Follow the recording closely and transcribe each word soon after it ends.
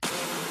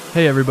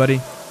Hey everybody,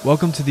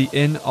 welcome to the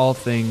In All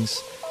Things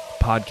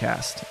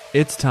podcast.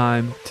 It's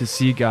time to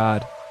see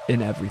God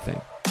in everything.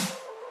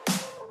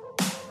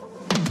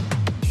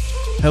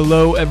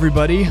 Hello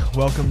everybody,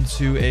 welcome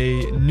to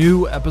a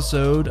new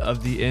episode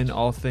of the In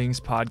All Things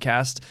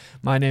podcast.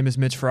 My name is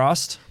Mitch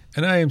Frost.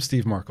 And I am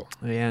Steve Markle.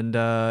 And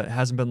it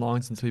hasn't been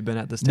long since we've been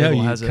at this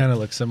table, has it? Yeah, you kind of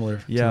look similar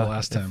to the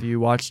last time. If you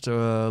watched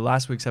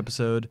last week's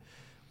episode,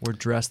 we're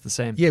dressed the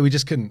same. Yeah, we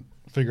just couldn't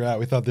figure out.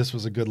 We thought this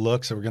was a good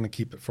look, so we're going to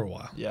keep it for a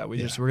while. Yeah, we're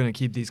going to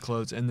keep these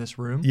clothes in this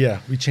room. Yeah,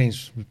 we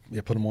changed.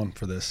 Yeah, put them on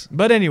for this.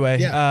 But anyway,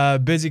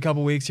 busy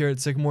couple weeks here at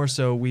Sycamore,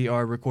 so we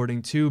are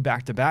recording two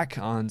back-to-back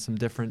on some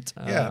different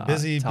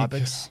busy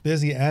topics.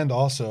 Busy, and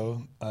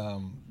also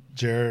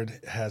Jared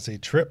has a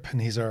trip,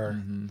 and he's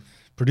our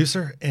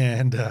producer,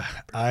 and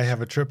I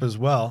have a trip as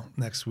well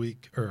next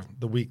week, or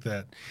the week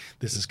that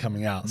this is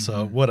coming out.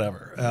 So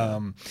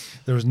whatever.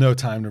 There was no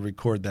time to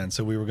record then,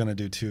 so we were going to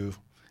do two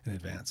in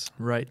advance.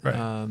 Right.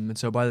 And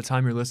so by the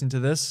time you're listening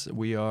to this,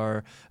 we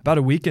are about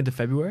a week into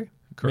February.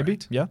 Correct.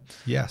 Maybe? Yeah?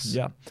 Yes.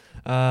 Yeah.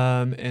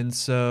 And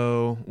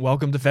so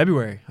welcome to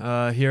February.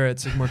 Here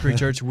at Sycamore Creek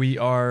Church, we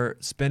are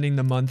spending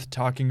the month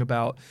talking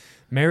about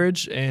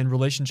marriage and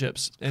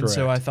relationships. And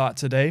so I thought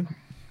today,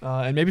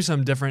 and maybe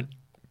some different,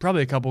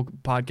 probably a couple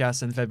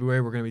podcasts in February,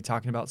 we're going to be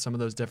talking about some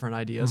of those different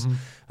ideas.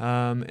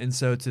 And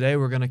so today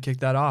we're going to kick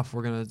that off.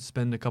 We're going to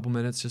spend a couple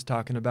minutes just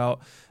talking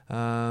about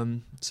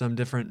some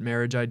different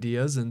marriage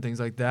ideas and things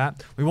like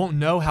that. We won't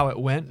know how it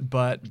went,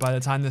 but by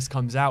the time this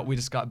comes out, we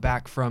just got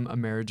back from a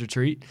marriage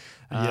retreat.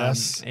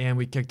 Yes. And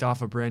we kicked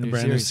off a brand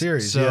new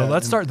series. So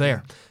let's start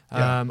there.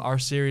 Our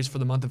series for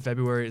the month of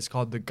February is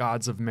called The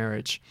Gods of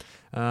Marriage.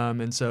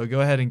 And so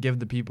go ahead and give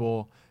the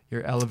people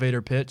your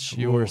elevator pitch,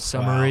 your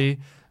summary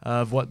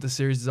of what the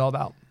series is all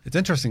about. It's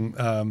interesting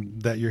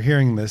that you're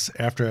hearing this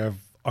after I've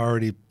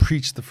already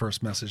preached the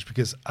first message,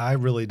 because I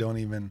really don't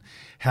even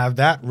have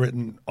that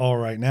written all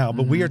right now.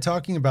 But we are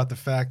talking about the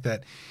fact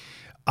that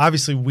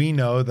obviously we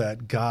know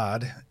that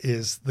God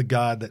is the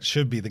God that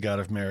should be the God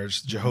of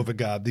marriage, Jehovah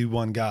God, the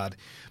one God.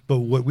 But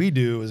what we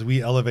do is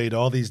we elevate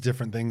all these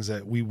different things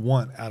that we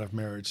want out of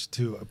marriage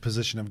to a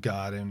position of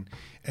God,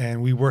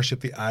 and we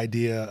worship the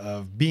idea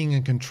of being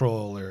in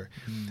control, or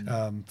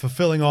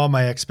fulfilling all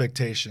my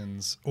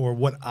expectations, or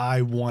what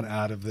I want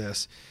out of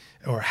this,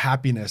 or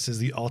happiness is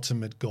the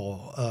ultimate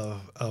goal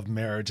of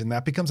marriage. And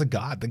that becomes a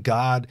God, the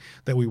God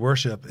that we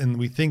worship. And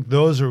we think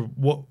those are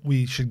what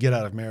we should get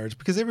out of marriage,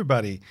 because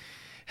everybody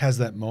has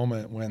that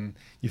moment when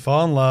you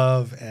fall in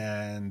love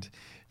and,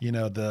 you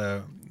know,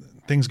 the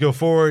things go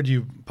forward.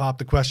 You pop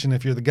the question,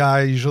 if you're the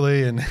guy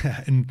usually,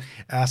 and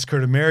ask her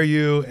to marry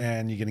you,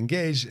 and you get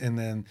engaged, and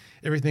then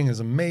everything is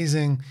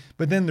amazing.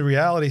 But then the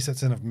reality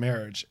sets in of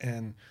marriage.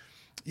 And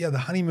the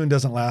honeymoon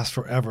doesn't last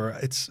forever.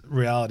 It's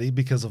reality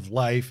because of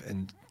life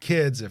and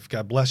kids, if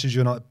God blesses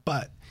you and all that.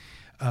 But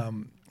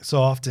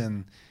so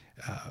often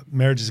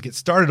marriages get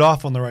started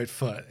off on the right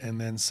foot,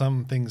 and then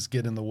some things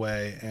get in the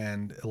way,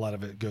 and a lot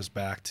of it goes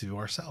back to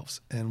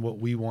ourselves and what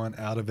we want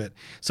out of it.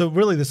 So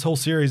really this whole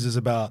series is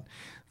about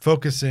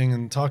focusing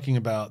and talking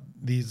about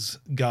these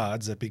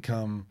gods that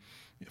become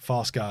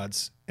false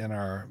gods in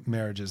our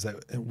marriages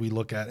that we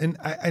look at. And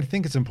I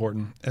think it's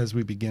important as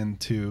we begin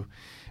to,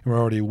 we're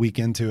already a week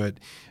into it,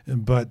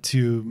 but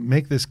to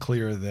make this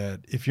clear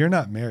that if you're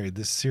not married,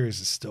 this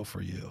series is still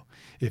for you.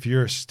 If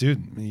you're a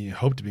student and you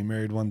hope to be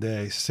married one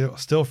day,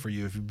 still for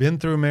you. If you've been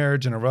through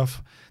marriage and a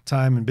rough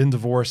time and been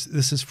divorced,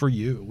 this is for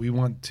you. We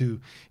want to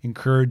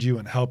encourage you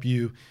and help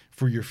you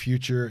for your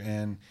future.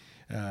 And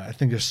I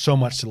think there's so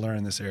much to learn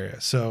in this area.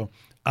 So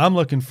I'm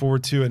looking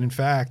forward to it. In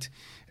fact,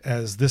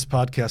 as this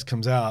podcast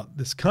comes out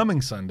this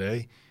coming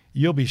Sunday,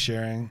 you'll be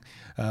sharing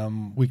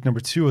week number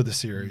 2 of the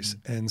series.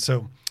 And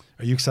so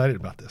are you excited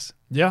about this?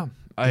 Yeah,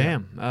 I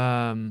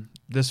am.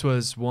 This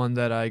was one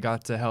that I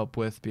got to help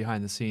with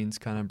behind the scenes,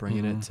 kind of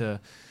bringing it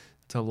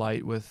to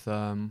light with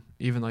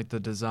even like the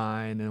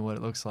design and what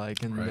it looks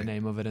like and the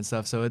name of it and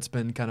stuff. So it's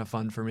been kind of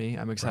fun for me.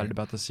 I'm excited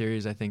about the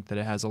series. I think that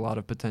it has a lot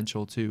of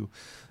potential to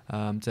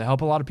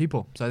help a lot of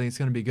people. So I think it's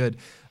going to be good.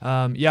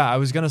 I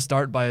was going to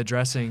start by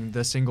addressing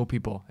the single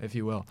people, if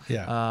you will.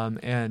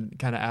 And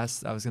kind of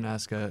I was going to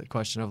ask a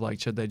question of like,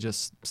 should they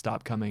just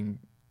stop coming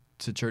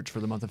to church for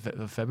the month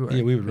of February?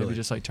 Yeah, we would maybe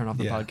just like turn off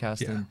the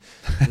podcast and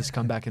just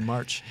come back in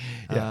March.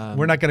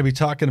 We're not going to be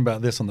talking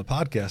about this on the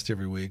podcast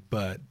every week,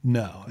 but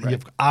no,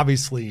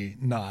 obviously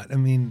not. I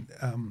mean,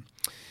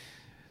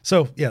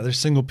 there's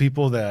single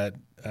people that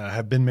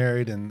have been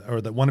married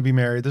or that want to be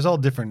married. There's all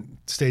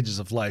different stages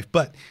of life.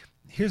 But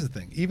here's the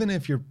thing. Even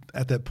if you're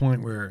at that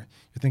point where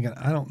you're thinking,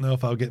 I don't know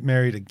if I'll get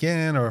married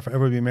again or if I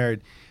ever be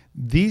married,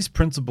 these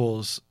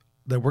principles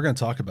that we're going to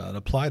talk about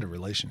apply to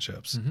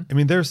relationships. I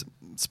mean, there's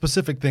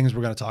specific things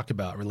we're going to talk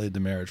about related to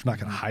marriage. We're not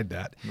going to hide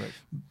that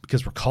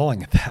because we're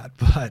calling it that.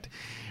 But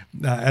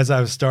as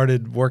I've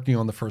started working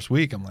on the first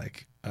week, I'm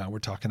like, we're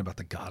talking about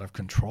the God of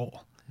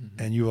control.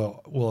 And you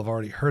will have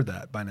already heard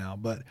that by now.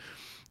 But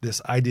this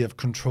idea of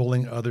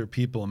controlling other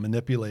people and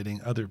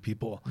manipulating other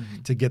people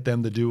to get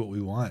them to do what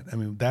we want. I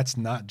mean, that's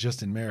not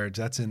just in marriage,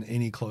 that's in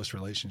any close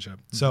relationship.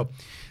 So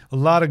a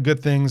lot of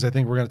good things I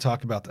think we're going to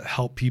talk about to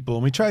help people.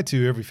 And we try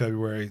to every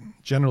February,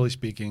 generally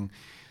speaking.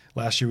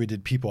 Last year we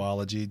did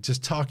peopleology,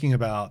 just talking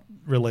about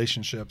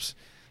relationships,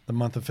 the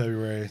month of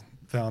February,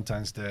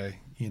 Valentine's Day,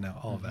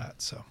 all of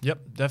that. So yep,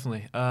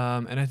 definitely.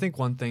 And I think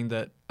one thing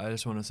that I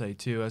just want to say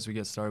too, as we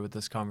get started with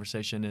this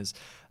conversation is,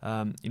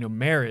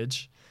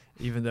 marriage,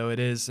 even though it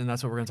is, and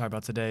that's what we're going to talk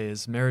about today,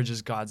 is marriage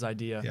is God's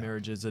idea. Yeah.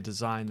 Marriage is a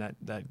design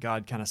that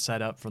God kind of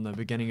set up from the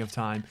beginning of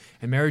time.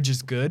 And marriage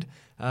is good,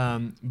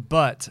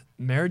 but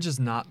marriage is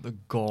not the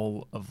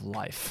goal of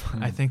life.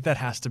 I think that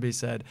has to be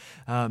said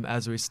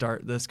as we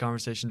start this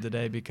conversation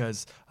today,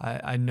 because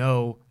I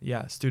know,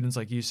 students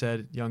like you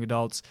said, young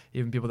adults,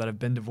 even people that have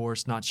been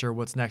divorced, not sure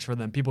what's next for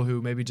them, people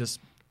who maybe just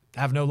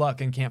have no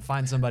luck and can't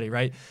find somebody,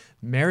 right?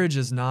 Marriage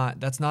is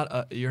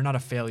you're not a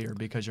failure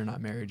because you're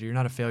not married. You're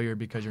not a failure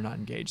because you're not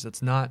engaged.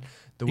 That's not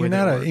the way that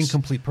You're not works. an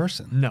incomplete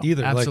person. No,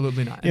 either.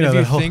 Absolutely not. And if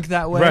you think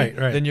that way,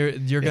 right. then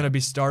you're going to be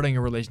starting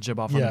a relationship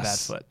off on a bad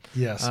foot.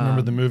 Yes.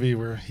 Remember the movie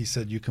where he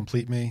said, "You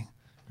complete me"?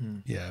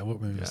 Yeah. What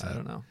movie was that? I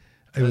don't know.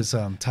 It was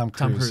Tom Cruise. Tom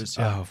Cruise.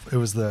 Yeah. Oh, he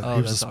was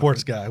a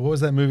sports guy. What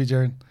was that movie,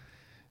 Jared?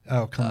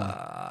 Oh, come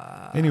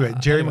on. Anyway,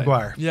 Jerry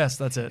Maguire. Yes,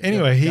 that's it.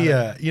 Anyway, he,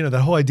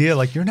 the whole idea,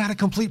 like, you're not a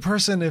complete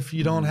person if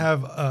you don't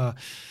have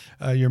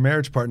your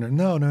marriage partner.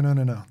 No.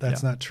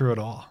 That's not true at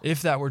all.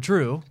 If that were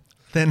true,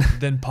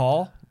 then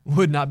Paul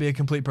would not be a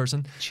complete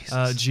person.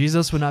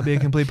 Jesus would not be a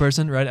complete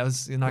person, right? I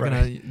was not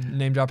going to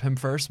name drop him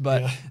first,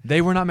 but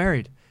they were not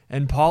married.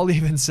 And Paul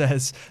even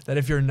says that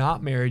if you're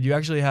not married, you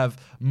actually have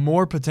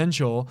more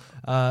potential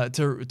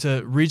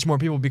to reach more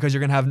people because you're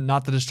going to have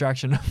not the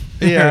distraction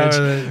of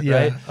marriage,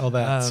 right? All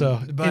that.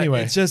 But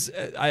anyway. It's just,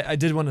 I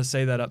did want to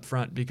say that up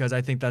front because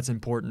I think that's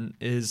important,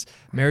 is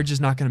marriage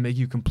is not going to make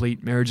you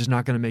complete. Marriage is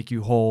not going to make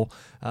you whole.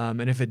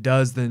 And if it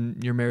does, then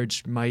your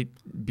marriage might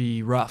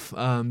be rough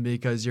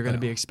because you're going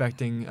to be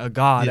expecting a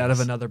God out of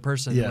another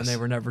person when they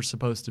were never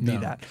supposed to be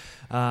that.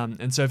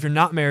 And so if you're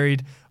not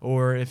married,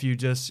 or if you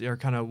just are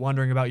kind of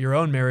wondering about your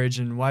own marriage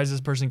and why is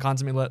this person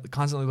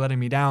constantly letting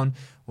me down,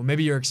 well,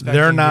 maybe you're expecting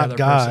they're not the other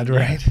God,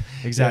 person. right? Yeah,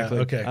 exactly.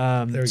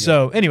 Okay.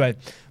 So anyway,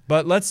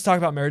 but let's talk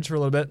about marriage for a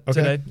little bit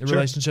today. Sure.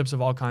 Relationships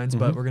of all kinds,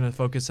 but we're going to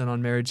focus in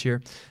on marriage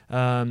here.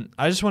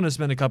 I just want to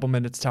spend a couple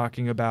minutes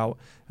talking about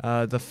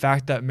the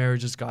fact that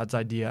marriage is God's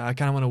idea. I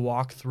kind of want to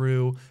walk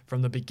through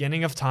from the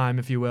beginning of time,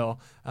 if you will,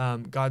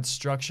 God's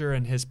structure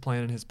and His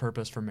plan and His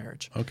purpose for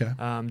marriage. Okay.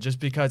 Just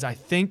because I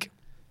think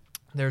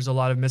there's a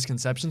lot of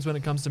misconceptions when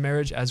it comes to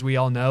marriage. As we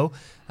all know,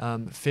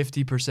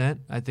 50%,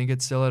 I think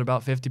it's still at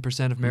about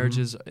 50% of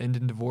marriages end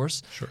in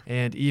divorce. Sure.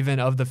 And even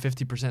of the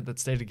 50% that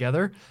stay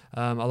together,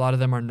 a lot of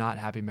them are not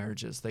happy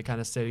marriages. They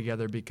kind of stay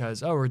together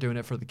because, we're doing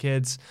it for the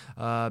kids,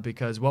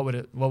 because what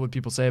would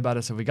people say about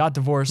us if we got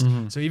divorced?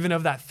 So even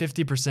of that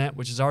 50%,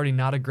 which is already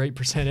not a great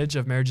percentage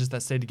of marriages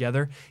that stay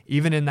together,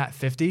 even in that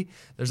 50,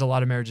 there's a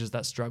lot of marriages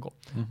that struggle.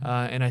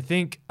 And I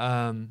think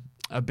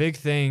a big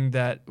thing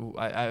that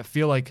I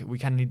feel like we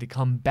kind of need to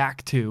come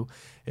back to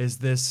is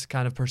this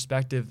kind of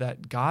perspective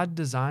that God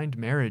designed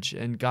marriage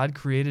and God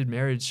created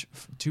marriage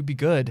to be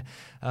good.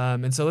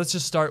 And so let's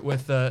just start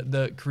with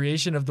the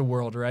creation of the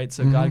world, right?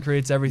 So God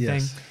creates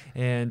everything,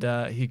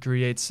 and He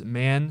creates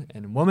man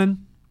and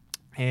woman.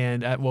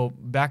 And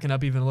backing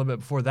up even a little bit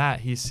before that,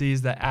 He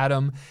sees that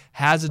Adam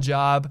has a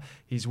job.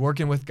 He's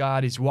working with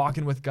God. He's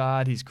walking with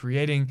God. He's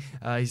creating,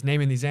 he's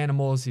naming these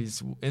animals.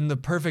 He's in the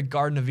perfect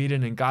Garden of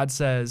Eden. And God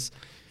says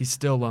he's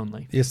still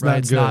lonely. It's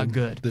not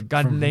good.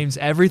 God names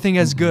everything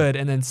as good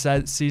and then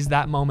sees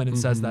that moment and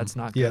says that's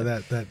not good.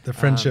 Yeah, the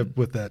friendship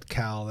with that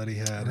cow that he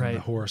had and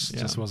the horse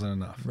just wasn't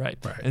enough. Right.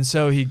 And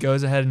so He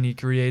goes ahead and He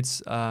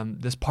creates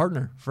this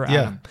partner for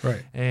Adam.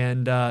 Right.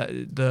 And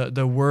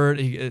the word,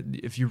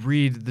 if you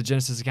read the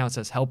Genesis account, it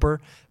says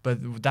helper,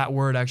 but that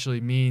word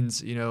actually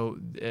means,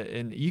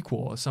 an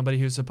equal,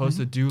 somebody who's supposed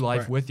to do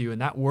life with you.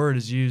 And that word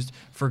is used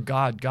for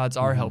God. God's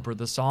our helper.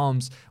 The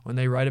Psalms, when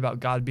they write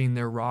about God being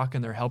their rock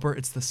and their helper,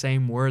 it's the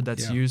same word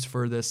that's used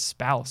for this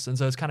spouse. And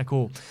so it's kind of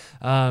cool.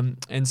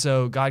 And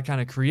so God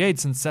kind of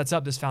creates and sets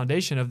up this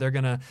foundation of they're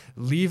going to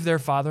leave their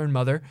father and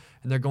mother,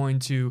 and they're going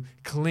to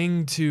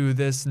cling to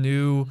this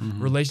new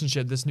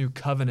relationship, this new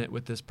covenant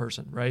with this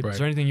person, right? Is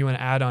there anything you want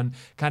to add on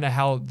kind of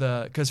how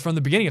because from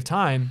the beginning of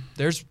time,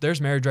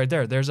 there's marriage right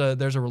there. There's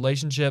a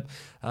relationship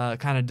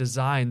kind of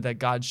design that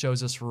God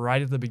shows us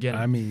right at the beginning.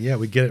 I mean,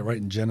 we get it right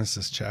in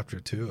Genesis chapter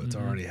 2. It's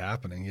already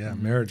happening. Yeah,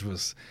 marriage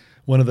was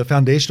one of the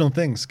foundational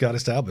things God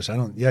established.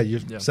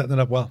 You're setting it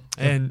up well.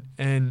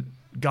 And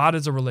God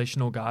is a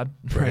relational God,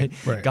 right?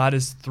 God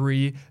is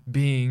three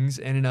beings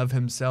in and of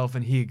Himself,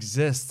 and He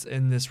exists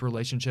in this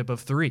relationship of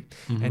three.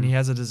 And He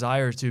has a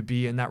desire to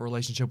be in that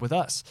relationship with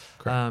us,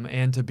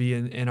 and to be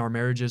in our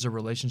marriages or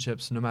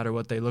relationships, no matter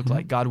what they look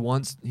like.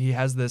 He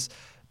has this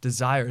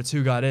desire, it's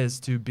who God is,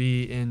 to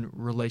be in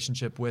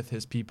relationship with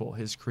His people,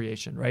 His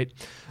creation, right?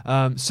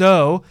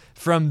 So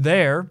from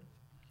there,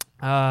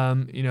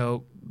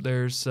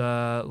 there's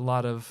a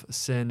lot of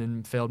sin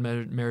and failed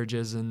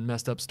marriages and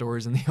messed up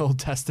stories in the Old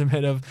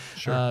Testament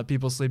of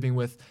people sleeping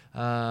with.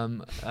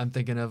 I'm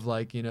thinking of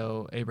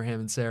Abraham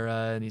and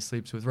Sarah, and he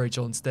sleeps with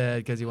Rachel instead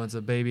because he wants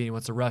a baby and he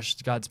wants to rush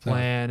God's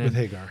plan. With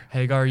Hagar.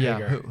 Hagar, yeah.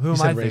 Hagar. Who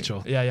am I thinking?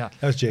 Rachel. Yeah.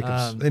 That was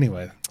Jacob's.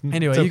 Anyway,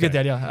 you get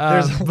that,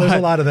 yeah. There's a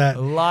lot of that.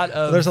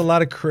 There's a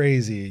lot of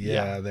crazy,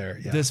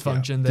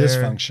 dissfunction there.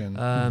 Dysfunction.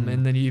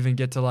 And then you even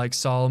get to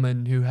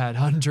Solomon, who had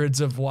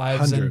hundreds of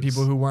wives and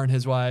people who weren't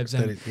his wives,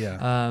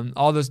 and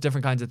all those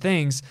different kinds of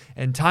things.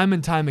 And time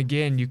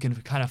again, you can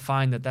kind of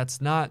find that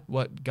that's not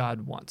what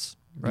God wants.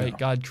 Right? No.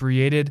 God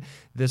created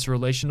this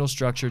relational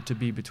structure to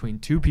be between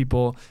two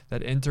people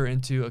that enter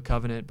into a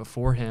covenant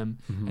before him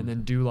and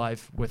then do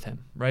life with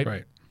him.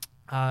 Right.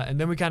 And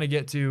then we kind of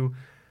get to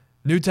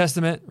New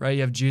Testament, right?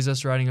 You have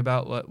Jesus writing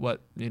about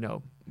what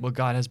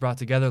God has brought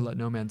together, let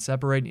no man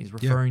separate. And he's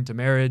referring to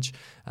marriage.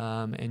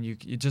 And you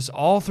just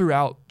all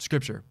throughout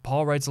Scripture,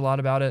 Paul writes a lot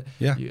about it,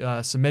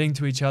 submitting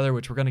to each other,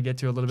 which we're going to get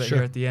to a little bit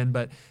here at the end,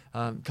 but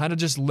kind of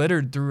just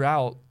littered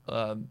throughout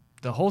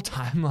the whole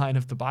timeline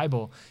of the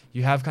Bible.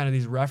 You have kind of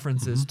these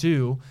references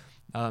to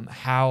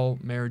how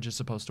marriage is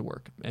supposed to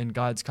work and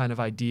God's kind of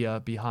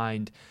idea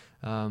behind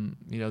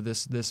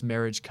this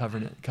marriage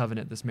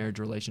covenant, this marriage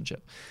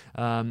relationship.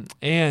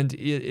 And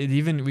it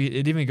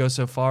even goes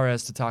so far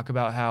as to talk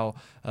about how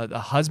the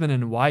husband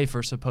and wife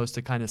are supposed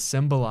to kind of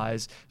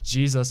symbolize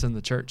Jesus in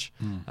the church.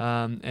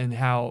 And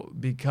how,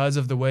 because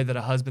of the way that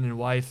a husband and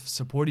wife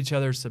support each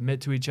other,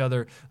 submit to each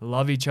other,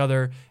 love each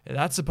other,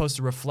 that's supposed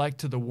to reflect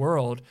to the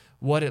world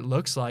what it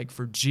looks like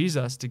for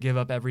Jesus to give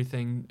up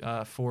everything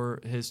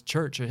for his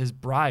church, or his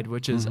bride,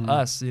 which is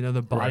us,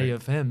 the body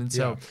of him. And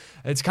so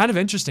it's kind of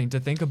interesting to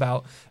think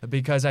about,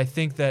 because I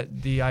think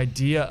that the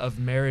idea of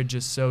marriage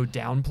is so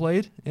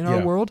downplayed in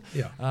our world.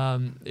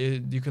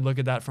 You can look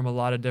at that from a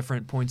lot of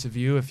different points of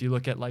view. If you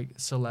look at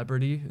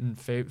celebrity and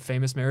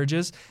famous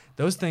marriages,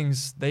 those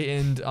things, they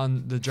end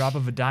on the drop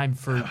of a dime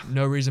for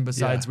no reason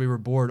besides we were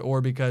bored, or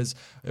because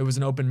it was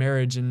an open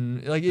marriage,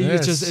 and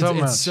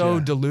it's so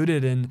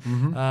diluted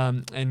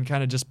and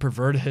kind of just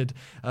perverted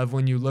of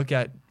when you look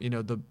at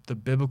the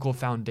biblical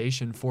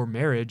foundation for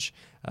marriage.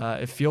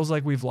 It feels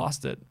like we've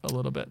lost it a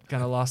little bit,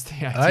 kind of lost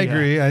the idea. I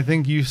agree. I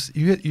think you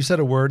said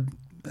a word,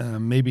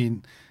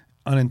 maybe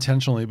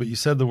unintentionally, but you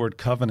said the word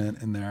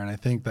covenant in there, and I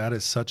think that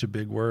is such a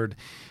big word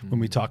when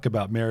we talk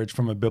about marriage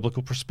from a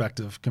biblical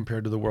perspective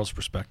compared to the world's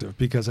perspective,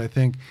 because I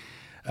think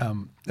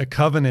a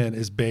covenant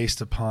is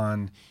based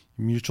upon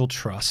mutual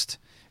trust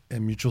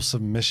and mutual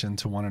submission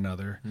to one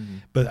another.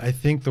 But I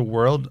think the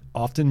world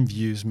often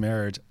views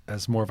marriage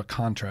as more of a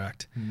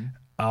contract.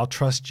 I'll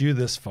trust you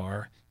this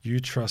far, you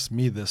trust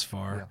me this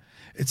far.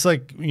 It's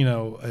like,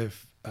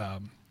 if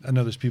I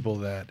know there's people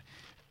that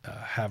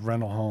have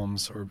rental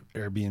homes or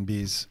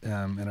Airbnbs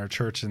in our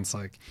church, and it's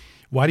like,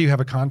 why do you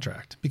have a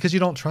contract? Because you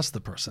don't trust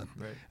the person.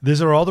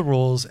 These are all the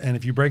rules, and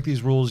if you break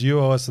these rules, you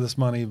owe us this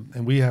money,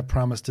 and we have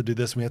promised to do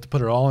this, and we have to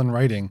put it all in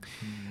writing.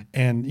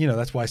 And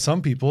that's why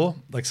some people,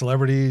 like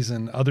celebrities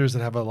and others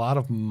that have a lot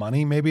of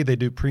money, maybe they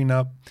do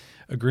prenup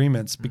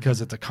agreements because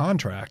it's a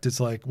contract.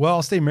 It's like, well,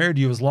 I'll stay married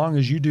to you as long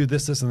as you do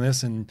this, this, and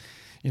this, and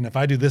if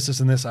I do this,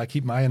 this, and this, I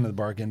keep my end of the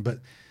bargain. But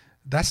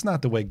that's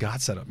not the way God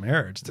set up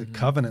marriage. The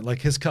covenant, like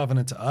his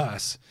covenant to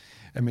us,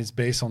 it's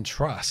based on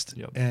trust.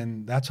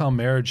 And that's how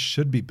marriage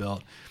should be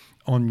built,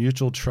 on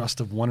mutual trust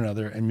of one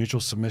another and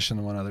mutual submission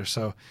to one another.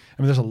 So,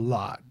 there's a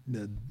lot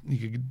that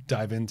you could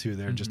dive into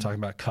there, just talking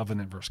about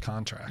covenant versus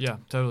contract. Yeah,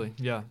 totally.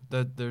 Yeah,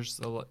 there's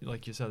a lot,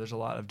 like you said, there's a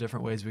lot of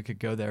different ways we could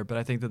go there, but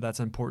I think that that's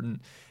an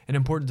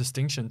important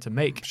distinction to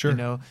make.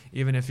 Sure.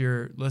 Even if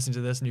you're listening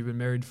to this and you've been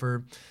married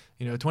for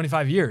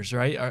 25 years,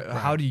 right?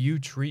 How do you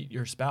treat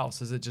your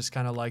spouse? Is it just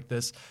kind of like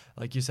this,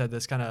 like you said,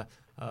 this kind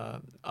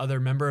of other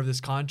member of this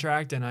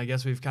contract, and I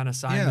guess we've kind of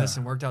signed this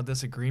and worked out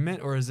this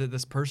agreement, or is it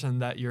this person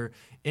that you're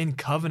in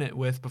covenant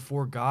with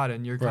before God,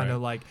 and you're kind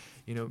of like,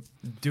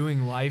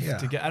 doing life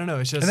together? I don't know.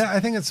 It's just, and I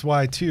think it's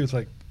why too. It's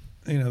like,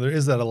 there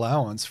is that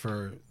allowance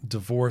for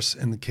divorce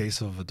in the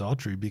case of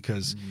adultery,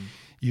 because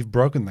you've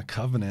broken the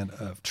covenant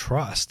of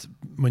trust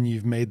when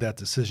you've made that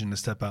decision to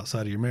step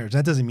outside of your marriage.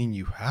 That doesn't mean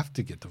you have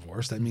to get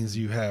divorced. That means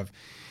you have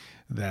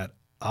that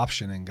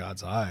option in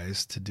God's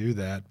eyes to do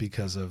that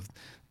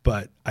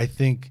but I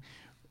think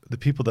the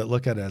people that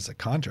look at it as a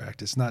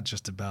contract, it's not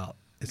just about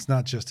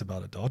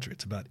adultery.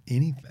 It's about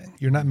anything.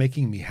 You're not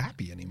making me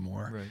happy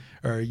anymore.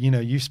 Or,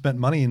 you spent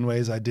money in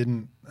ways I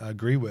didn't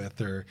agree with,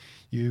 or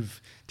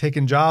you've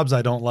taken jobs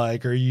I don't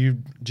like, or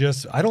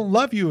I don't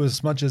love you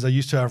as much as I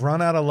used to. I've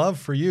run out of love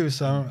for you.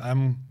 So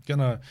I'm going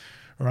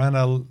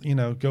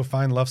to go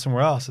find love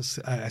somewhere else.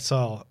 I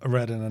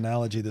read an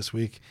analogy this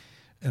week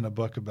in a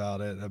book about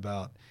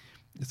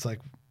it's like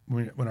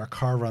when our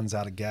car runs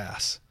out of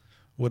gas,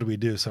 what do we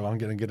do? So I'm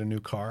going to get a new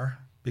car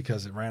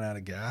because it ran out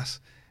of gas.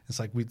 It's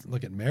like we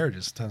look at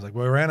marriages sometimes like,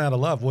 well, we ran out of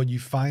love. Well, you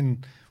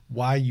find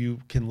why you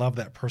can love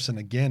that person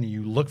again.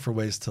 You look for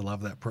ways to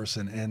love that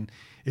person. And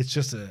it's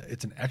just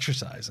it's an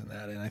exercise in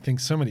that. And I think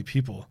so many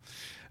people,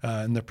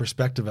 and the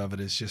perspective of it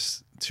is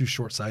just too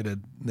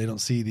short-sighted. They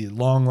don't see the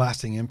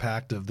long-lasting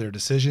impact of their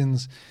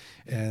decisions,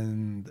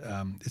 and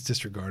it's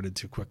disregarded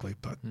too quickly.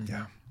 But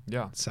yeah.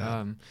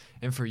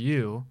 And for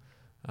you,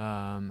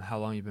 how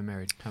long you been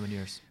married? How many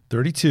years?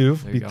 32,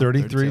 be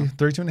 33,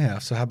 32 and a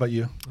half. So how about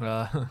you?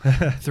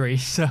 3.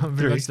 So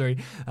pretty much 3.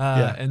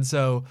 And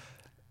so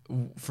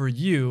for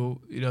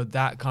you,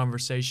 that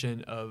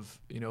conversation of,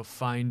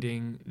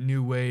 finding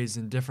new ways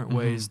and different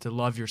ways to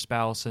love your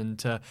spouse and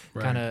to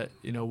kind of,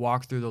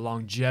 walk through the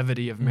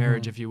longevity of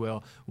marriage, if you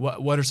will.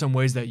 What are some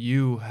ways that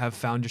you have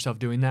found yourself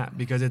doing that?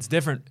 Because it's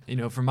different,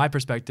 from my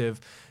perspective.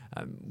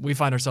 We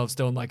find ourselves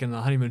still in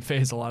the honeymoon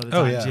phase a lot of the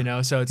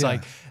times, so it's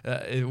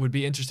it would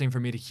be interesting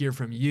for me to hear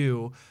from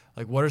you,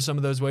 what are some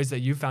of those ways that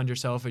you found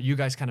yourself, or you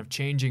guys kind of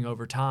changing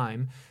over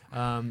time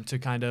to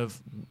kind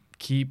of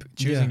keep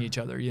choosing each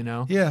other,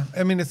 Yeah.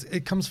 I mean,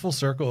 it comes full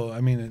circle.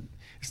 I mean,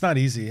 it's not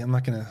easy. I'm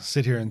not going to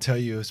sit here and tell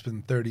you it's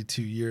been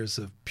 32 years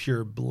of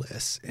pure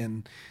bliss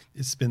and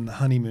it's been the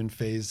honeymoon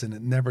phase and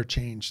it never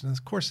changed. And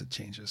of course it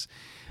changes.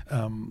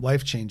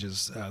 Life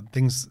changes.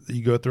 Things that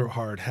you go through are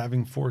hard.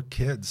 Having 4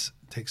 kids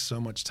takes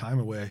so much time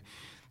away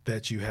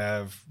that you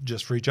have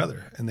just for each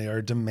other, and they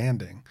are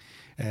demanding.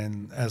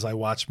 And as I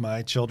watch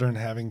my children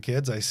having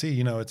kids, I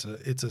see,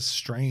 it's a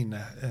strain,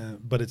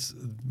 but it's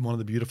one of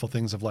the beautiful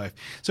things of life.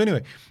 So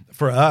anyway,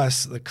 for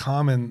us, the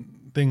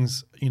common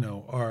things,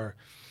 are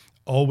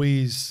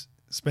always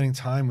spending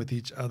time with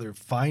each other,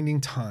 finding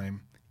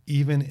time,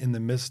 even in the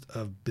midst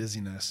of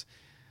busyness,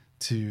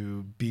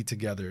 to be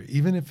together,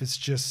 even if it's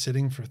just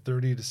sitting for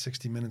 30 to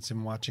 60 minutes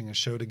and watching a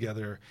show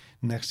together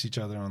next to each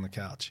other on the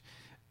couch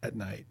at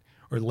night,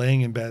 or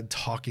laying in bed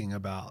talking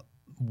about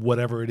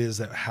whatever it is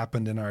that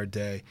happened in our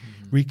day,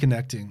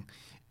 reconnecting.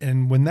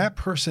 And when that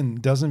person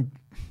doesn't,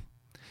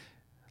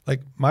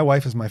 my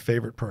wife is my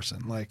favorite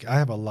person. I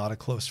have a lot of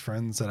close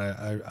friends that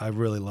I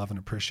really love and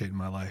appreciate in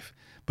my life.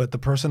 But the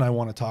person I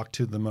want to talk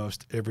to the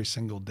most every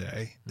single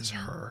day is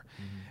her.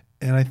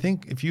 And I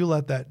think if you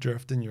let that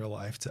drift in your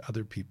life to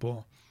other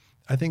people,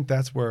 I think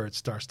that's where it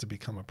starts to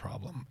become a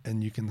problem,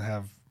 and you can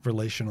have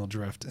relational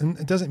drift. And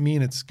it doesn't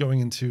mean it's going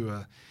into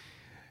a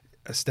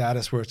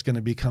status where it's going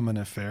to become an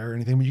affair or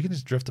anything, but you can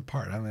just drift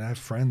apart. I mean, I have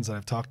friends that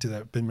I've talked to that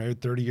have been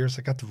married 30 years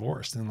that got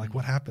divorced, and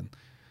what happened?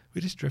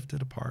 We just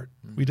drifted apart.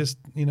 We just,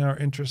 our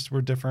interests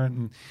were different.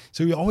 And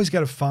so we always got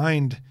to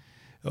find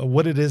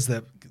what it is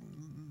that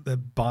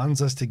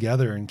bonds us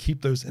together and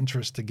keep those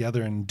interests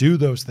together and do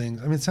those things.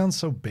 I mean, it sounds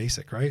so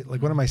basic, right?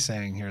 What am I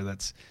saying here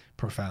that's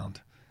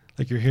profound?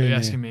 You're hearing Are you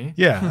asking me?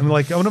 Yeah. I'm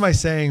what am I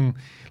saying?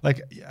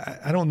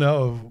 I don't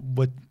know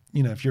what,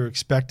 if you're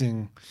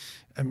expecting,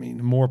 a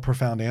more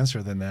profound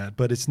answer than that,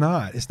 but it's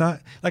not I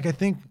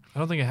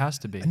don't think it has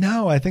to be.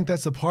 No, I think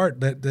that's the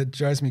part that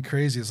drives me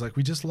crazy is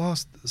we just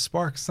lost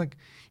sparks.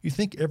 You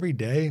think every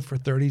day for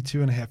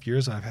 32 and a half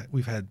years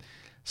we've had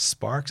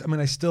sparks.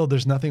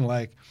 There's nothing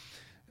like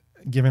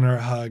giving her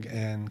a hug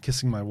and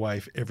kissing my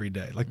wife every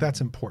day.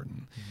 That's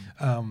important.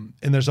 And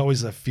there's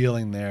always a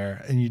feeling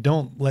there, and you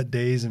don't let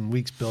days and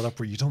weeks build up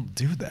where you don't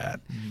do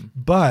that.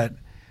 But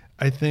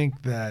I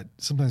think that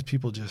sometimes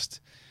people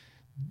just,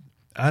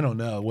 I don't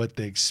know what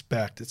they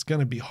expect. It's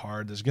going to be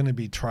hard. There's going to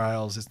be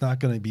trials. It's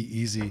not going to be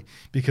easy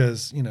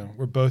because,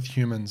 we're both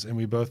humans and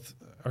we both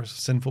are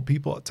sinful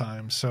people at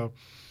times. So,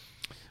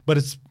 but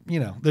it's,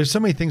 there's so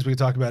many things we can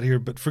talk about here,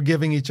 but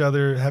forgiving each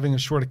other, having a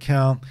short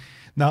account,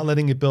 not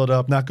letting it build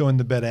up, not going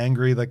to bed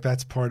angry.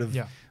 That's part of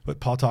what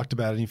Paul talked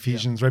about in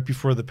Ephesians, right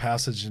before the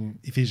passage in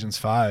Ephesians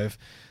 5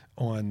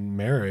 on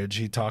marriage.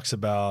 He talks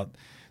about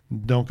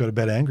don't go to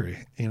bed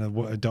angry.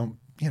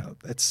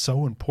 It's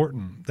so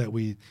important that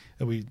we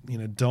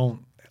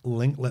don't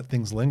let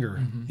things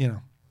linger.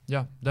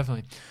 Yeah,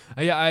 definitely.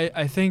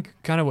 I think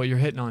kind of what you're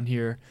hitting on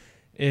here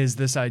is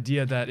this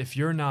idea that if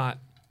you're not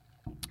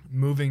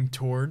moving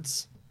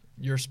towards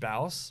your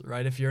spouse,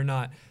 right? If you're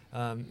not,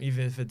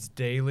 even if it's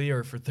daily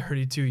or for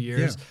 32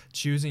 years,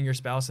 choosing your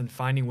spouse and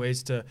finding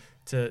ways to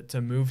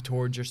move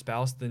towards your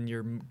spouse, then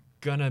you're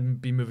gonna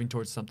be moving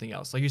towards something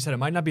else. Like you said, it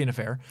might not be an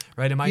affair,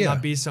 right? It might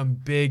not be some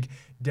big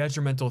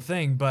detrimental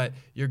thing, but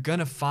you're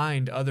gonna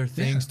find other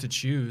things to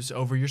choose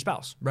over your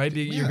spouse, right?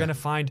 You're gonna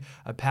find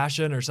a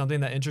passion or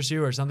something that interests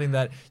you or something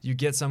that you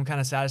get some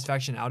kind of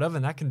satisfaction out of,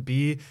 and that can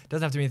be,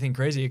 doesn't have to be anything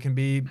crazy. It can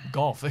be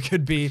golf. It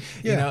could be,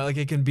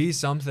 it can be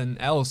something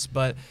else.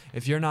 But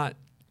if you're not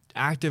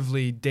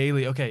actively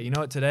daily, okay, you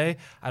know what, today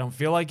I don't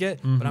feel like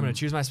it, but I'm going to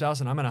choose my spouse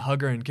and I'm going to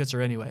hug her and kiss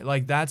her anyway.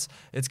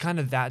 It's kind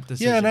of that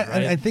decision. Yeah, and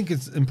right? I think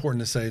it's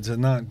important to say, to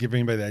not give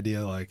anybody the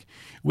idea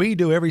we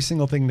do every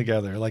single thing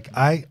together.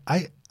 I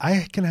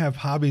can have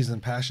hobbies and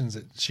passions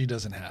that she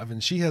doesn't have,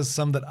 and she has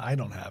some that I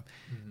don't have.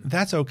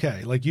 That's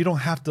okay. You don't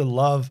have to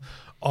love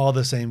all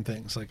the same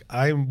things.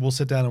 I will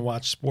sit down and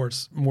watch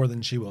sports more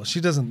than she will. She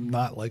doesn't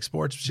not like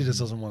sports. She just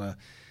doesn't want to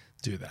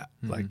do that.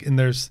 And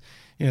there's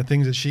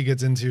things that she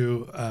gets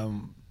into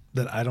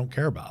that I don't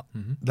care about.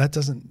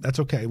 That's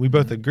okay. We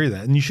both agree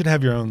that. And you should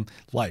have your own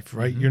life,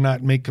 right? You're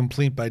not made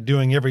complete by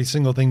doing every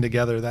single thing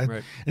together.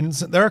 Right. And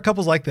there are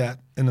couples like that.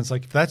 And it's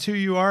like, if that's who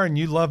you are and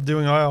you love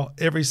doing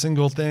every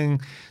single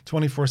thing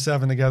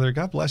 24/7 together,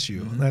 God bless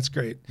you. That's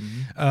great.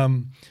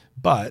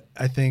 But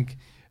I think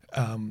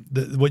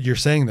what you're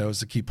saying though is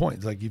the key point.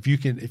 It's like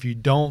if you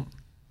don't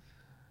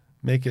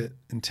make it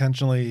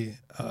intentionally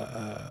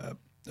a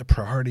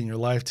priority in your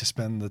life to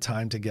spend the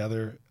time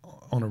together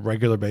on a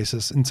regular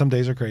basis, and some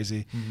days are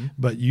crazy,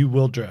 but you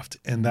will drift,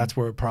 and that's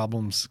where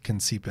problems can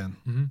seep in.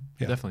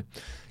 Yeah. Definitely.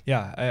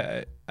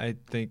 Yeah, I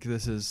think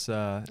this is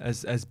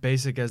as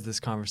basic as this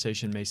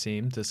conversation may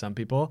seem to some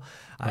people.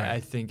 Right. I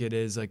think it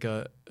is like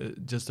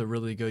just a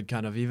really good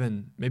kind of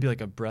even maybe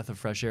like a breath of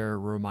fresh air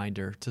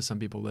reminder to some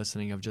people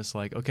listening of just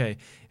like, okay,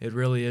 it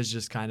really is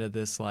just kind of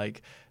this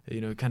like,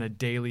 kind of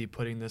daily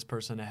putting this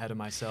person ahead of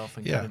myself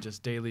and kind of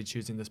just daily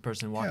choosing this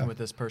person, walking with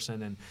this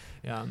person.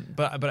 And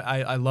but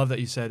I love that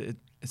you said it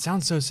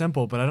sounds so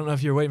simple, but I don't know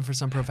if you're waiting for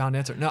some profound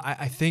answer. No,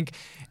 I think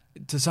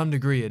to some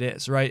degree it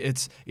is, right?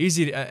 It's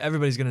easy.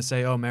 Everybody's going to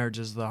say, oh, marriage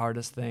is the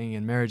hardest thing,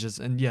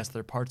 and yes, there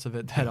are parts of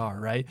it that are,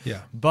 right?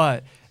 Yeah.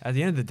 But at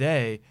the end of the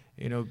day,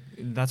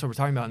 that's what we're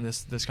talking about in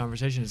this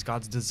conversation is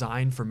God's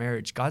design for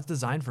marriage. God's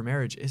design for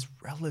marriage is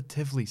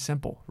relatively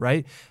simple,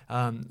 right?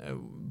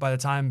 By the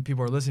time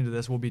people are listening to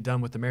this, we'll be done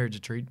with the marriage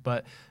retreat.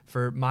 But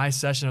for my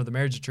session of the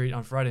marriage retreat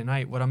on Friday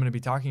night, what I'm going to be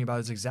talking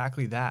about is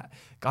exactly that.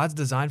 God's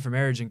design for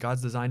marriage and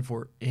God's design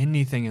for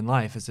anything in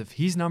life is if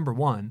he's number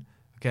one,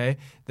 okay,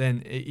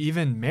 then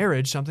even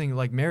marriage, something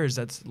like marriage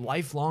that's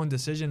lifelong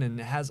decision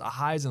and has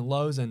highs and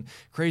lows and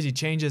crazy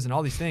changes and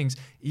all these things,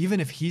 even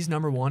if he's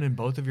number one in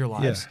both of your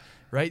lives,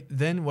 right,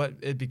 then what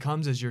it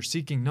becomes is you're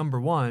seeking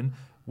number one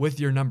with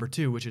your number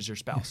two, which is your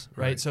spouse,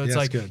 right? So it's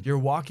like you're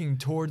walking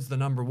towards the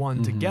number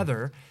one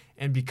together.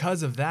 And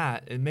because of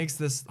that, it makes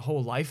this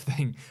whole life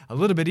thing a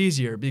little bit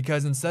easier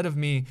because instead of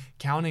me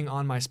counting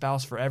on my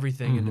spouse for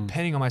everything and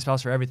depending on my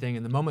spouse for everything,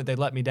 and the moment they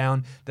let me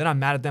down, then I'm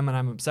mad at them and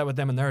I'm upset with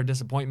them and they're a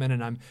disappointment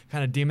and I'm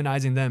kind of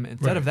demonizing them.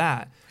 Instead of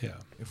that,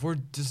 if we're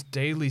just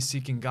daily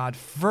seeking God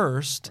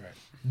first,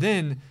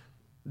 then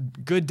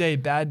good day,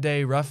 bad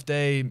day, rough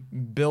day,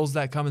 bills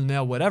that come in the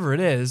mail, whatever it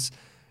is,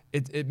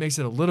 it makes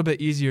it a little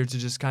bit easier to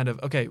just kind of,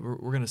 okay, we're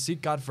going to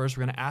seek God first.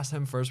 We're going to ask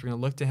him first. We're going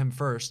to look to him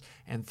first.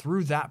 And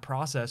through that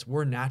process,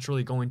 we're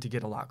naturally going to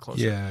get a lot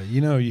closer. Yeah.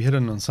 You hit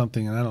on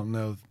something, and I don't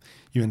know if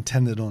you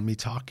intended on me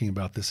talking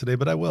about this today,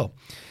 but I will.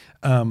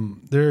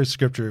 There is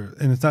scripture,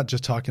 and it's not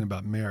just talking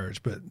about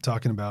marriage, but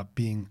talking about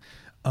being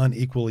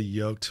unequally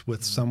yoked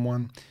with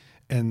someone.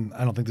 And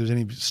I don't think there's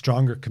any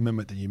stronger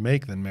commitment that you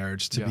make than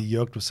marriage to be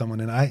yoked with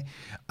someone. And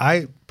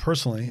I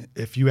personally,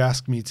 if you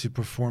ask me to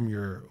perform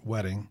your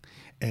wedding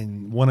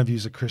and one of you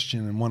is a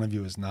Christian and one of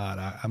you is not,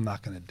 I'm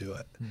not going to do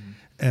it.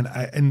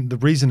 And the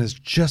reason is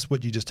just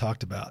what you just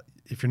talked about.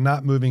 If you're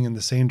not moving in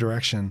the same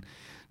direction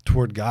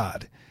toward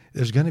God,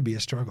 there's going to be a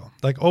struggle.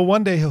 Like, oh,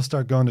 one day he'll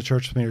start going to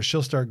church with me or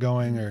she'll start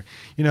going or,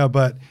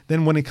 but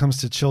then when it comes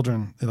to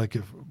children, like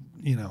if,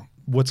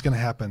 what's going to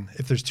happen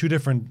if there's two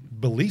different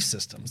belief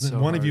systems? So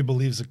one of you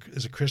believes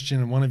is a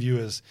Christian and one of you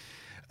is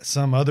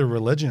some other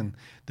religion.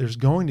 There's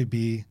going to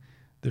be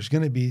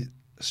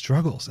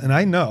struggles. And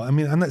I know, I'm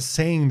not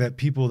saying that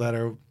people that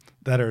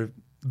are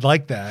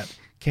like that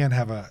can't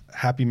have a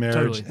happy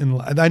marriage.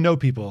 Totally. And I know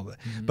people,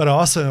 but I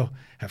also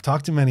have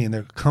talked to many, and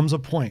there comes a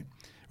point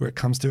where it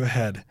comes to a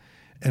head.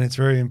 And it's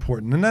very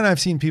important. And then I've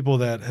seen people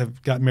that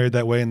have got married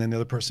that way, and then the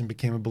other person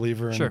became a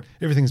believer, and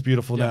everything's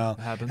beautiful now.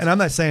 And I'm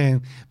not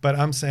saying, but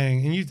I'm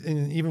saying,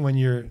 and even when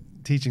you're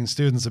teaching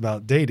students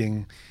about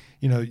dating,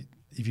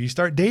 if you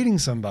start dating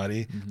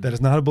somebody that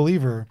is not a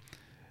believer,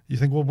 you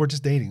think, well, we're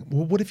just dating.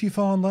 Well, what if you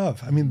fall in love?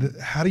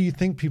 How do you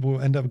think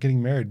people end up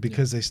getting married?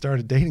 Because they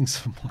started dating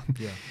someone.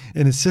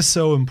 And it's just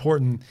so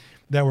important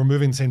that we're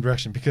moving in the same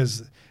direction,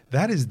 because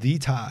that is the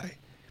tie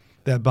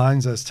that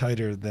binds us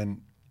tighter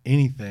than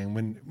anything.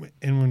 When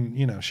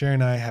Sherry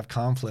and I have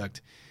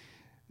conflict,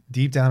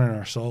 deep down in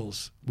our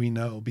souls, we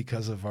know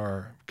because of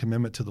our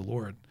commitment to the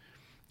Lord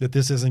that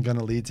this isn't going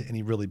to lead to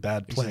any really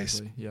bad place.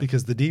 Exactly,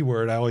 because the D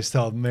word, I always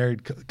tell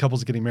married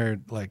couples getting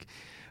married, like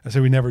I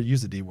say, we never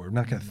use the D word. We're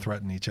not going to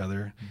threaten each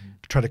other,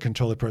 try to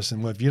control the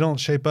person. Well, if you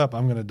don't shape up,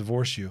 I'm going to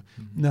divorce you.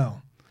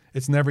 No,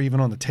 it's never even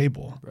on the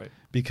table,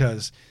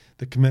 because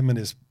the commitment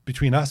is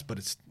between us, but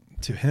it's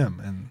to him.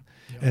 And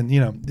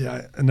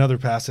another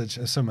passage,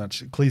 so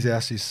much,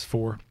 Ecclesiastes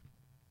 4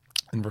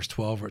 in verse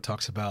 12, where it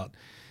talks about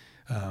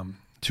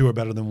two are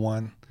better than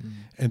one.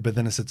 But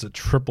then it's a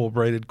triple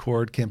braided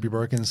cord, can't be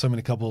broken. So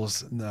many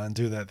couples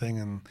do that thing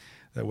in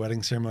that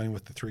wedding ceremony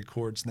with the three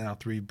cords, now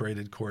three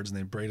braided cords, and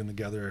they braid them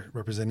together,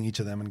 representing each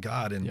of them and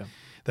God. And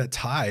that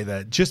tie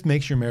that just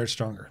makes your marriage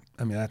stronger.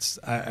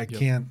 I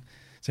can't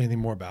say anything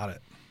more about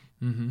it.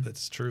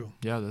 That's true.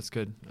 Yeah, that's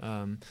good.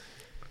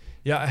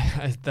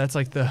 That's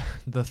like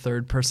the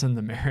third person in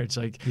the marriage.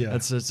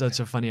 That's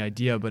such a funny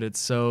idea, but it's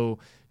so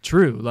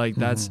true. Like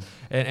that's,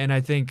 and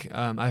I think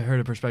I heard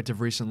a perspective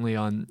recently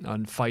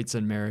on fights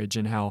in marriage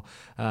and how,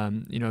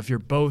 if you're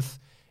both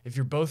if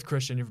you're both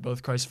Christian, you're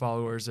both Christ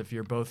followers, if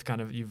you're both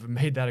you've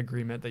made that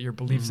agreement that your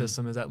belief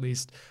system is at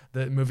least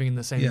moving in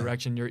the same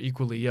direction, you're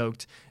equally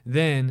yoked,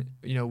 then,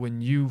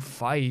 when you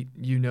fight,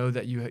 you know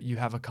that you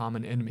have a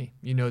common enemy.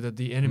 You know that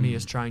the enemy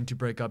is trying to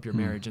break up your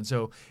marriage. And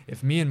so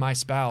if me and my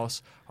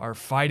spouse are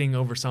fighting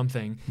over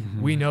something,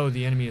 we know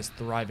the enemy is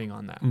thriving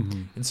on that.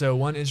 And so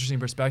one interesting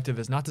perspective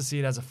is not to see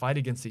it as a fight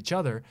against each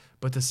other,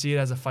 but to see it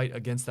as a fight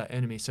against that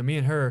enemy. So me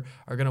and her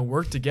are going to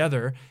work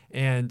together,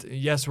 and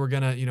yes, we're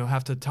going to,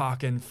 have to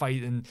talk and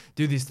fight and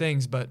do these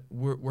things, but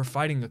we're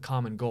fighting a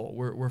common goal.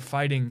 We're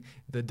fighting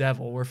the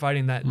devil. We're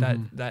fighting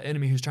that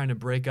enemy who's trying to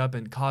break up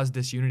and cause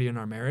disunity in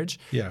our marriage.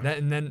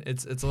 And then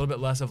it's a little bit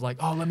less of like,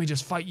 oh, let me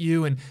just fight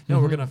you, and no,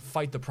 we're going to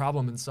fight the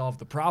problem and solve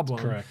the problem.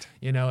 Correct.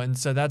 And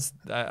so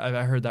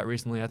I heard that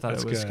recently. I thought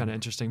it was kind of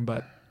interesting,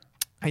 but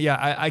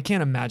yeah, I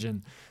can't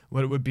imagine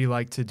what it would be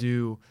like to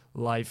do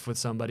life with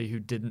somebody who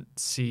didn't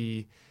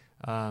see,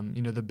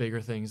 the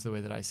bigger things the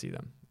way that I see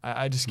them.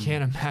 I just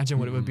can't imagine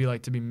what it would be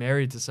like to be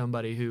married to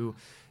somebody who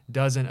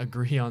doesn't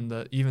agree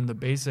on even the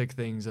basic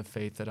things of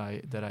faith that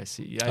I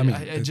see.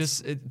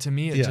 To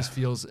me, it just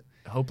feels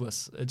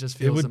hopeless. It just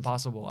feels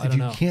impossible. I don't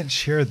know. If you can't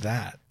share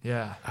that,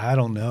 I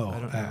don't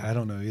know. I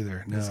don't know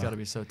either. No. It's got to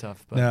be so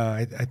tough. But. No,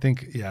 I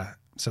think,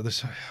 So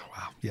there's,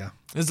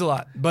 It's a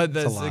lot, but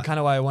that's kind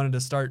of why I wanted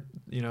to start,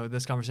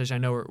 this conversation. I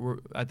know we're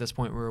at this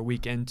point, we're a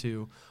week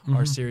into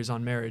our series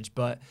on marriage,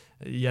 but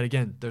yet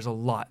again, there's a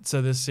lot.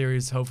 So this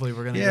series, hopefully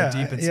we're going to go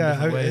deep in some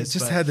different ways. I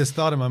just had this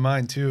thought in my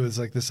mind too, is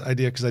like this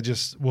idea,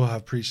 because will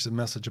have preached a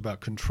message about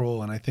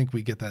control, and I think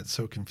we get that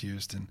so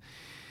confused. And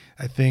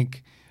I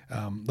think,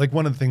 like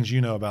one of the things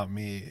about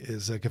me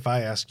is like, if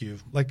I ask you,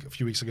 like a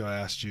few weeks ago, I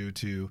asked you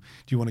do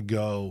you want to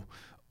go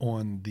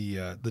on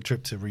the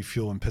trip to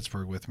refuel in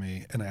Pittsburgh with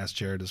me, and I asked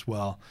Jared as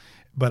well.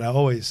 But I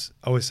always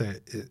say,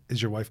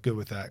 is your wife good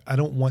with that? I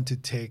don't want to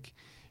take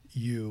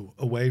you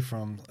away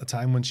from a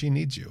time when she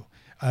needs you.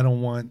 I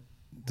don't want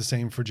the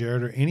same for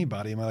Jared or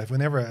anybody in my life.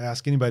 Whenever I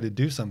ask anybody to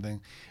do something,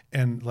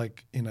 and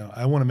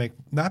I want to make,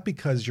 not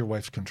because your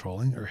wife's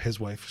controlling or his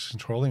wife is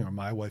controlling or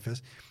my wife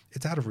is,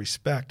 it's out of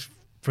respect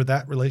for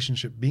that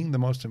relationship being the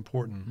most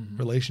important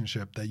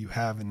relationship that you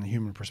have in the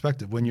human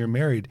perspective. When you're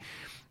married,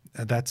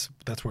 that's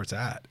where it's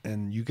at.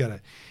 And you gotta,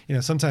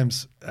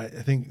 sometimes I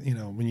think,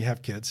 when you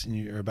have kids and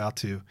you're about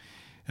to,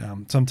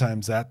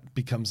 sometimes that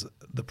becomes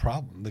the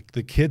problem.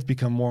 The kids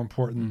become more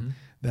important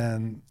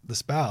than the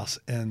spouse.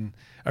 And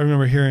I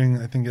remember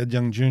hearing, I think Ed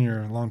Young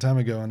Jr. a long time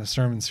ago in a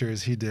sermon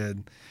series he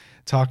did,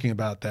 talking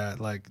about that,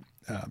 like,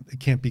 it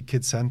can't be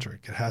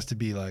kid-centric. It has to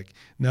be like,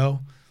 no,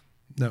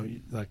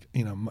 like,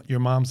 your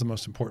mom's the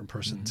most important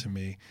person to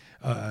me,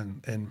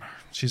 and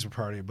she's a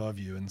priority above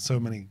you. And so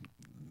many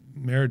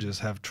marriages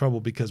have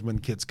trouble because when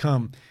kids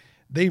come,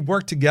 they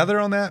work together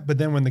on that, but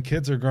then when the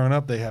kids are grown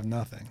up, they have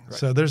nothing. Right.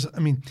 So there's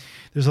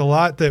a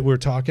lot that we're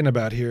talking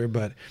about here,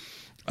 but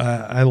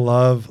I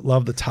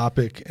love the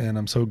topic, and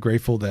I'm so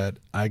grateful that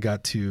I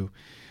got to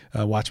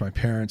watch my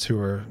parents, who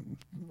are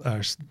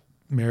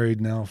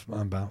married now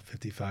about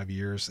 55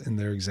 years, and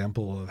their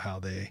example of how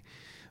they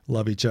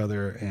love each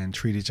other and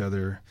treat each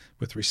other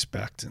with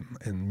respect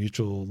and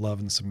mutual love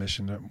and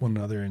submission to one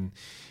another. And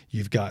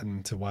you've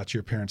gotten to watch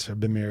your parents have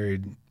been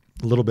married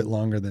a little bit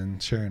longer than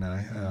Sherry and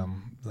I,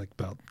 like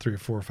about 3 or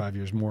 4 or 5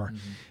 years more.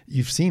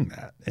 You've seen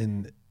that.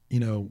 And,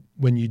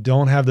 when you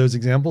don't have those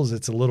examples,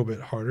 it's a little bit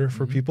harder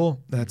for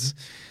people. That's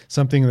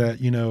something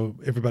that,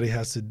 everybody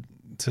has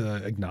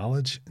to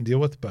acknowledge and deal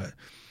with. But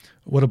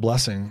what a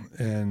blessing.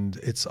 And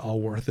it's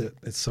all worth it.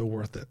 It's so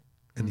worth it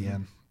in the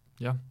end.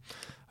 Yeah.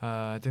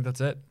 I think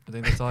that's it. I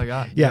think that's all I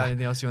got. Yeah.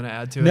 Anything else you want to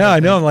add to it? No, I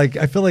know. I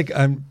feel like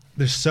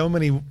there's so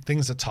many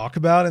things to talk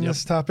about in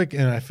this topic,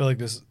 and I feel like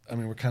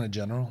we're kind of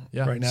general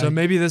right now. So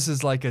maybe this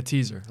is like a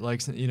teaser,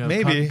 like,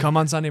 maybe come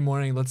on Sunday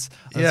morning. Let's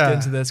get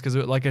into this, because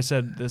like I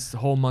said, this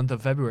whole month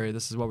of February,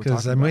 this is what we're talking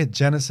about. Because we had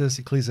Genesis,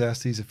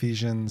 Ecclesiastes,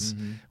 Ephesians.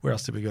 Where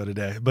else did we go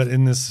today? But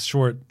in this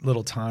short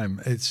little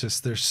time, it's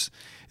just it's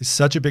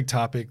such a big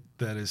topic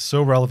that is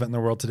so relevant in the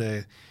world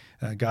today.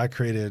 God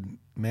created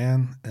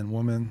man and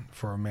woman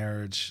for a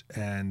marriage,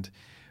 and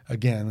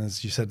again,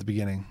 as you said at the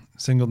beginning,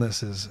 singleness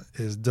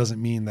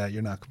doesn't mean that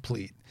you're not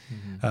complete,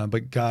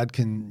 but God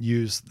can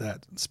use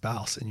that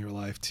spouse in your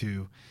life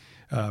to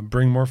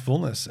bring more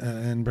fullness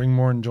and bring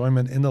more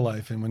enjoyment in the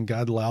life. And when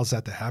God allows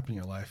that to happen in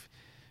your life,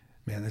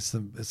 man, it's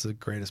the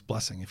greatest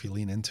blessing if you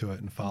lean into it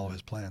and follow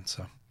His plan.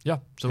 So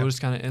we'll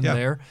just kind of end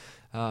there.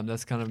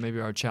 That's kind of maybe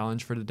our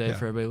challenge for today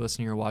for everybody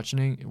listening or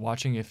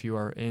watching. If you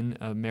are in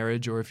a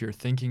marriage, or if you're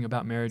thinking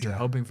about marriage or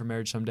hoping for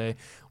marriage someday,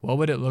 what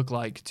would it look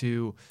like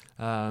to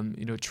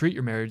treat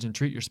your marriage and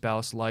treat your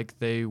spouse like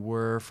they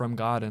were from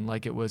God and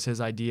like it was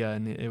His idea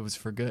and it was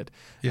for good?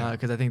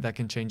 Because I think that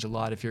can change a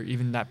lot if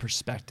even that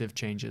perspective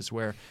changes,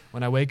 where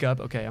when I wake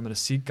up, okay, I'm going to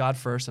seek God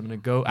first. I'm going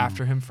to go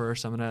after Him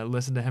first. I'm going to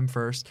listen to Him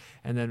first.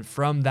 And then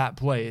from that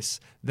place,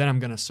 then I'm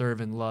going to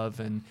serve and love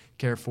and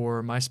care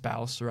for my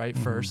spouse, right?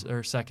 First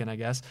or second, I guess.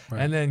 guess,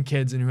 Right. and then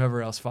kids and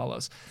whoever else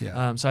follows.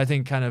 Yeah. So I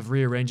think kind of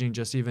rearranging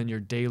just even your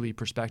daily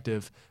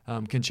perspective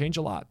can change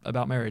a lot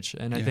about marriage.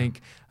 And I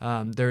think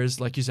there is,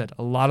 like you said,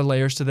 a lot of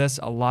layers to this,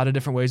 a lot of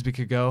different ways we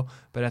could go.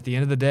 But at the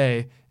end of the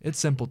day, it's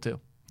simple too.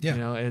 Yeah. You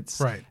know,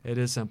 it's Right. it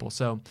is simple.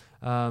 So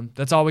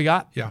that's all we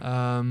got.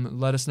 Yeah.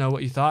 Let us know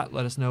what you thought.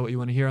 Let us know what you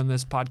want to hear on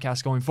this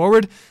podcast going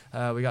forward.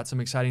 We got some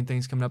exciting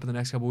things coming up in the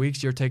next couple of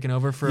weeks. You're taking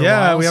over for a while.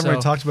 Yeah, we haven't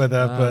already talked about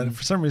that, but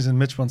for some reason,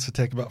 Mitch wants to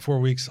take about 4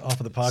 weeks off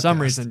of the podcast.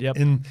 Some reason, yep.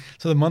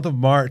 So the month of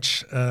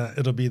March,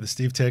 it'll be the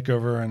Steve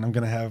takeover, and I'm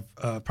going to have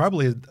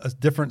probably a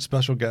different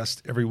special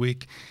guest every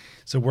week.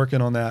 So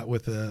working on that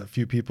with a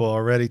few people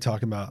already,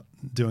 talking about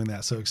doing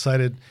that. So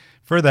excited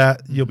for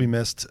that. You'll be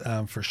missed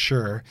for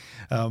sure.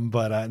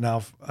 But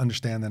now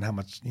understand then how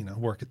much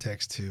work it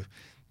takes to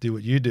do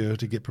what you do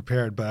to get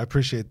prepared. But I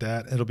appreciate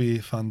that. It'll be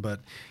fun.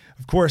 But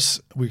of course,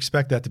 we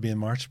expect that to be in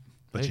March.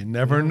 But you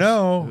never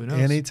know.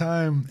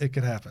 Anytime it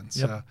could happen.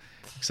 Yep. So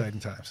exciting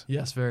times.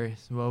 Yes, very.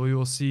 Well, we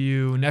will see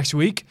you next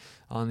week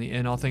on the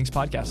In All Things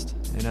podcast.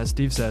 And as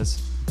Steve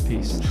says,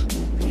 peace.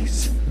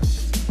 Peace.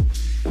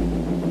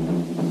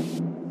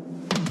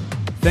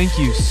 Thank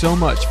you so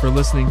much for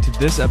listening to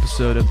this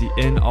episode of the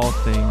In All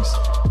Things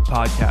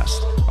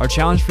podcast. Our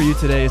challenge for you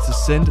today is to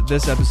send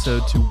this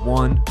episode to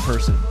one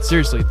person.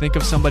 Seriously, think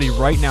of somebody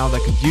right now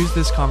that could use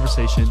this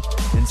conversation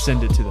and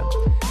send it to them.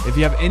 If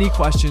you have any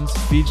questions,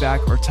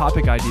 feedback, or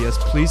topic ideas,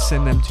 please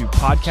send them to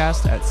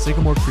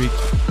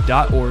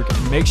podcast@sycamorecreek.org,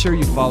 and make sure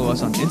you follow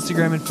us on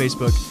Instagram and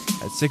Facebook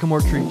at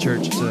Sycamore Creek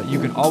Church so that you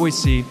can always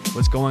see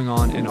what's going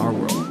on in our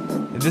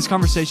world. If this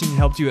conversation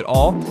helped you at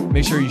all,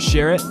 make sure you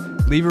share it,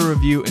 leave a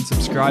review, and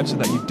subscribe so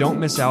that you don't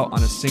miss out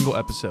on a single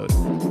episode.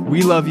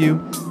 We love you,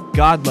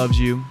 God loves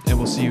you, and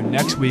we'll see you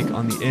next week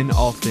on the In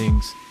All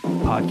Things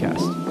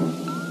podcast.